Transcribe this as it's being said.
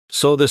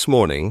So this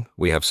morning,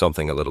 we have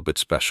something a little bit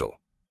special.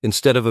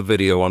 Instead of a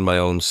video on my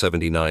own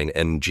 79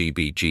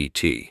 MGB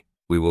GT,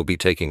 we will be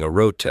taking a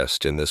road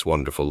test in this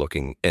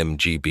wonderful-looking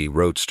MGB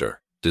Roadster,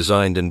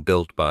 designed and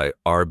built by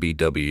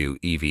RBW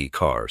EV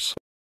Cars.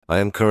 I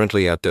am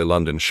currently at their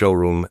London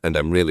showroom, and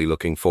I'm really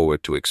looking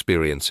forward to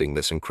experiencing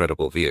this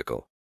incredible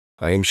vehicle.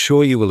 I am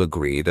sure you will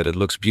agree that it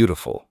looks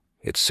beautiful,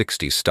 its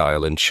 60s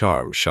style and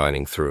charm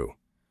shining through.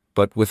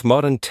 But with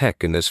modern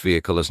tech in this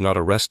vehicle is not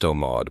a resto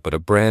mod, but a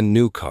brand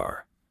new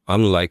car.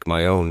 Unlike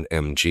my own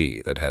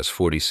MG that has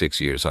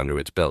 46 years under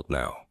its belt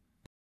now.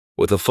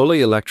 With a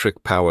fully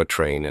electric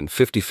powertrain and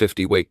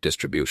 50-50 weight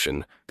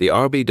distribution, the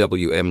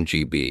RBW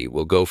MGB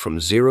will go from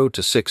 0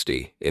 to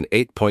 60 in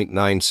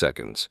 8.9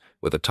 seconds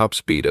with a top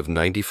speed of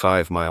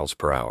 95 miles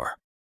per hour.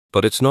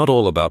 But it's not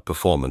all about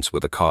performance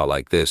with a car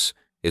like this,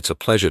 it's a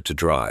pleasure to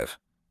drive.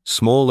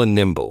 Small and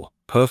nimble,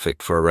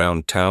 perfect for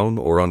around town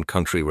or on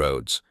country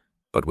roads,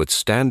 but with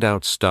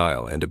standout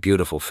style and a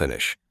beautiful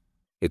finish.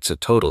 It's a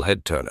total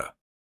head-turner.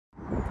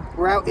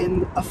 We're out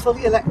in a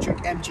fully electric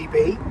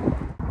MGB,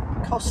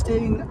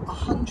 costing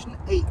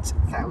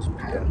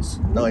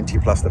 £108,000. 90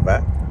 plus the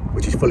VAT,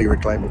 which is fully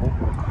reclaimable.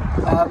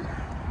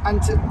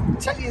 And to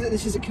tell you that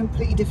this is a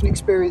completely different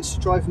experience to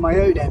driving my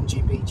own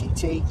MGB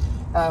GT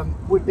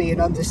would be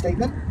an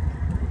understatement.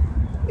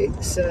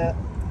 It's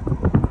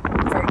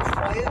very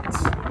quiet,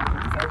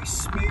 very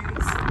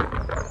smooth,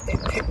 it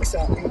picks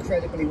up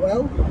incredibly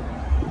well,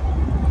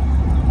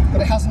 but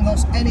it hasn't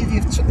lost any of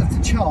the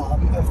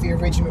charm of the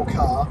original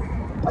car.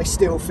 I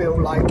still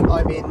feel like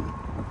I'm in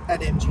an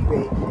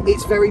MGB.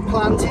 It's very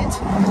planted.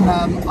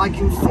 I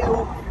can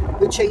feel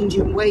the change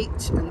in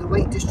weight, and the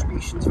weight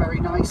distribution is very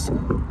nice.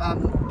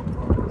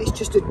 It's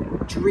just a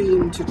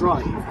dream to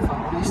drive, if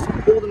I'm honest.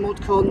 All the mod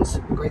cons,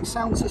 a great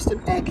sound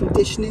system, air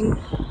conditioning,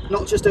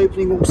 not just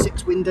opening all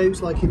 6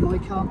 windows like in my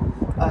car.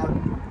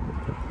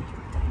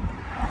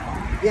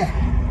 Yeah,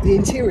 the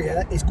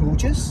interior is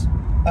gorgeous.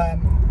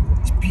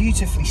 It's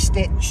beautifully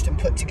stitched and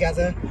put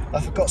together.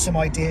 I've got some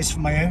ideas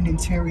for my own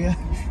interior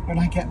when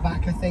I get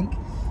back, I think.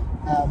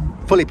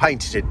 Fully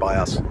painted by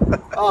us.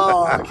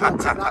 Oh, I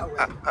can't take that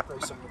away. Throw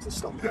someone to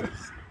stop it.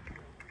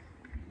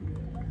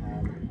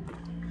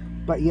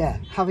 But yeah,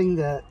 having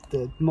the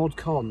mod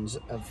cons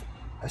of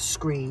a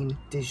screen,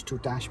 digital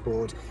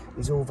dashboard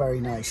is all very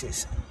nice.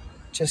 It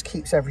just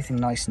keeps everything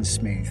nice and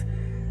smooth.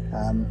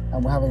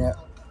 And we're having a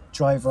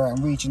drive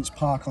around Regent's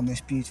Park on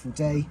this beautiful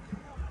day.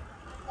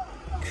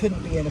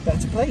 Couldn't be in a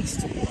better place,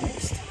 to be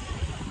honest.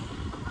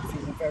 I'm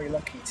feeling very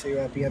lucky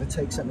to be able to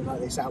take something like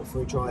this out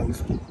for a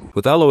drive.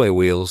 With alloy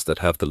wheels that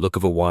have the look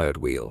of a wired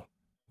wheel,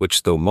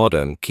 which though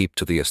modern keep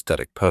to the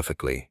aesthetic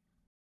perfectly.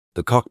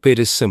 The cockpit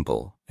is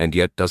simple and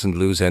yet doesn't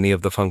lose any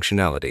of the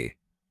functionality,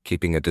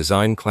 keeping a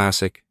design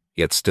classic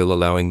yet still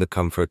allowing the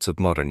comforts of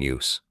modern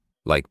use,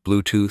 like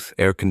Bluetooth,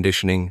 air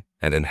conditioning,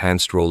 and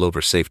enhanced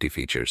rollover safety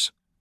features.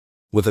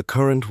 With a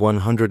current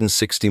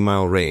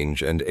 160-mile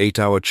range and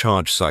 8-hour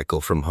charge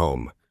cycle from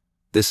home,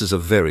 this is a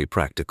very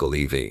practical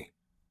EV.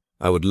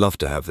 I would love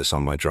to have this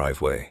on my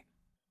driveway.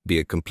 Be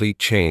a complete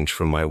change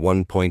from my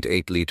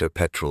 1.8-liter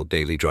petrol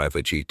daily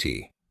driver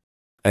GT.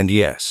 And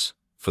yes,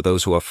 for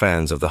those who are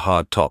fans of the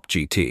hardtop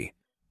GT,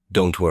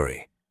 don't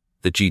worry,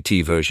 the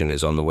GT version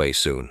is on the way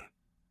soon.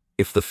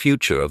 If the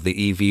future of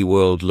the EV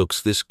world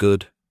looks this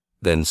good,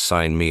 then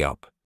sign me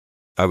up.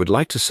 I would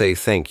like to say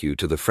thank you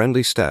to the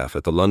friendly staff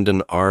at the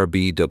London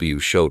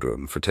RBW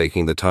showroom for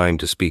taking the time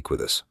to speak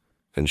with us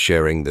and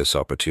sharing this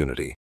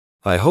opportunity.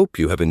 I hope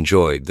you have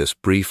enjoyed this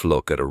brief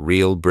look at a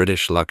real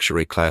British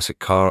luxury classic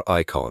car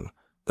icon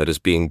that is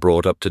being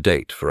brought up to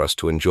date for us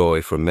to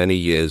enjoy for many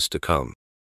years to come.